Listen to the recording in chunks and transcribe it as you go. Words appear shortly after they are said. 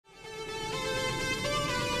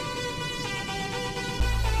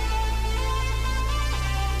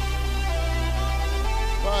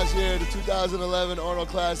guys, here at the 2011 Arnold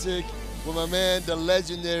Classic with my man, the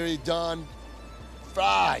legendary Don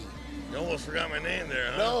Frye. You almost forgot my name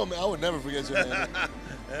there, huh? No, man, I would never forget your name.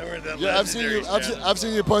 Yeah, I've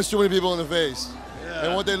seen you punch too many people in the face. Yeah.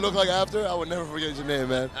 And what they look like after, I would never forget your name,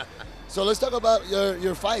 man. So let's talk about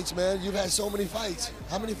your fights, man. You've had so many fights.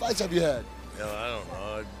 How many fights have you had? You know, I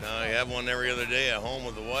don't know. I have one every other day at home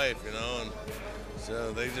with the wife, you know, and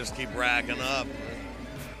so they just keep racking up.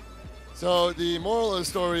 So the moral of the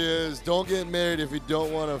story is, don't get married if you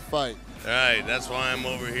don't want to fight. Right, that's why I'm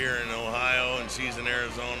over here in Ohio and she's in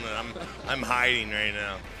Arizona. I'm hiding right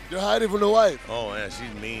now. You're hiding from the wife. Oh yeah,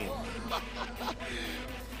 she's mean.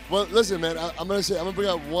 Well, listen, man. I'm gonna bring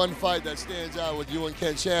up one fight that stands out with you and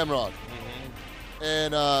Ken Shamrock,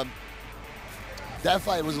 and that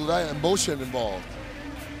fight was a lot of emotion involved,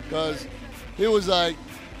 because he was like,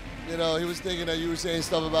 you know, he was thinking that you were saying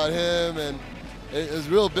stuff about him, and it was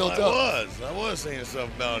real built up. I was saying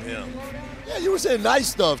stuff about him. Yeah, you were saying nice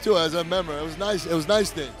stuff too, as I remember. It was nice. It was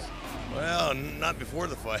nice things. Well, not before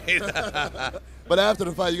the fight. But after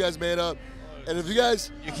the fight, you guys made up. And if you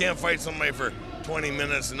guys... You can't fight somebody for 20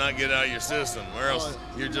 minutes and not get out of your system, or else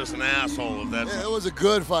you're just an asshole. If that's... Yeah, it was a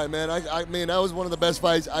good fight, man. I mean, that was one of the best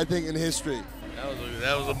fights, I think, in history.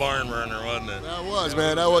 That was a barn burner, wasn't it? That was,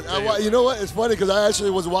 man. You know what? It's funny, because I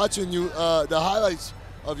actually was watching you, the highlights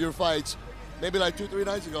of your fights, maybe like 2-3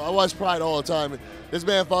 nights ago. I watch Pride all the time. This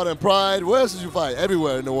man fought in Pride. Where else did you fight?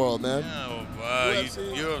 Everywhere in the world, man. Yeah,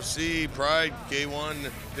 UFC, Pride,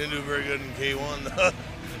 K1. Didn't do very good in K1.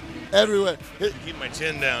 Everywhere. Keep my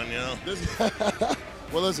chin down, you know.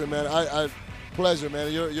 Well, listen, man. Pleasure,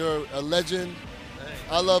 man. You're a legend. Thanks.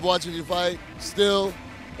 I love watching you fight. Still,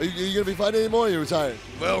 are you gonna be fighting anymore? Or are you retired?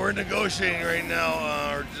 Well, we're negotiating right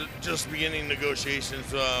now. We're just beginning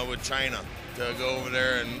negotiations with China to go over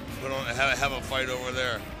there and have a fight over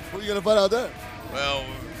there. Who are you gonna fight out there? Well,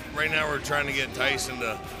 right now we're trying to get Tyson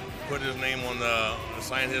to put his name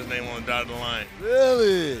sign his name on the dotted line.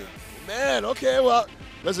 Really? Man, okay, well,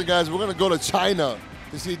 listen, guys, we're going to go to China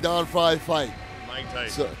to see Don Frye fight. Mike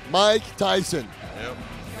Tyson. So, Mike Tyson. Yep,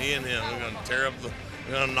 me and him. We're going to tear up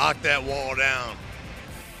we're going to knock that wall down.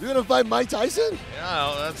 You're going to fight Mike Tyson?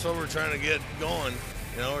 Yeah, that's what we're trying to get going.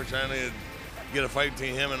 You know, we're trying to get a fight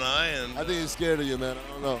between him and I. And I think he's scared of you, man.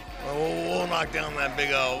 I don't know. Well, we'll knock down that big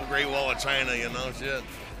Great Wall of China, you know, shit.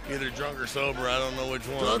 Either drunk or sober, I don't know which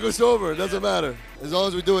one. Drunk or sober, it doesn't matter. As long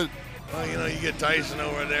as we do it. Well, you know, you get Tyson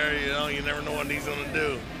over there, you know, you never know what he's going to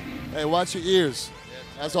do. Hey, watch your ears.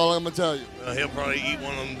 That's all I'm going to tell you. He'll probably eat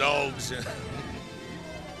one of them dogs.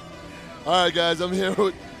 All right, guys, I'm here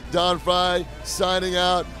with Don Frye signing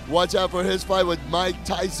out. Watch out for his fight with Mike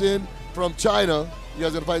Tyson from China. You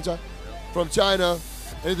guys going to fight in China? From China.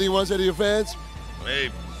 Anything you want to say to your fans? Hey,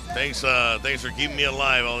 thanks for keeping me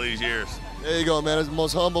alive all these years. There you go, man. He's the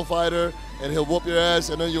most humble fighter, and he'll whoop your ass,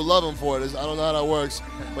 and then you'll love him for it. I don't know how that works,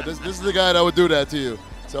 but this is the guy that would do that to you.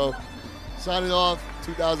 So, signing off,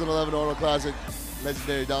 2011 Arnold Classic,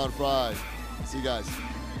 legendary Don Frye. See you guys.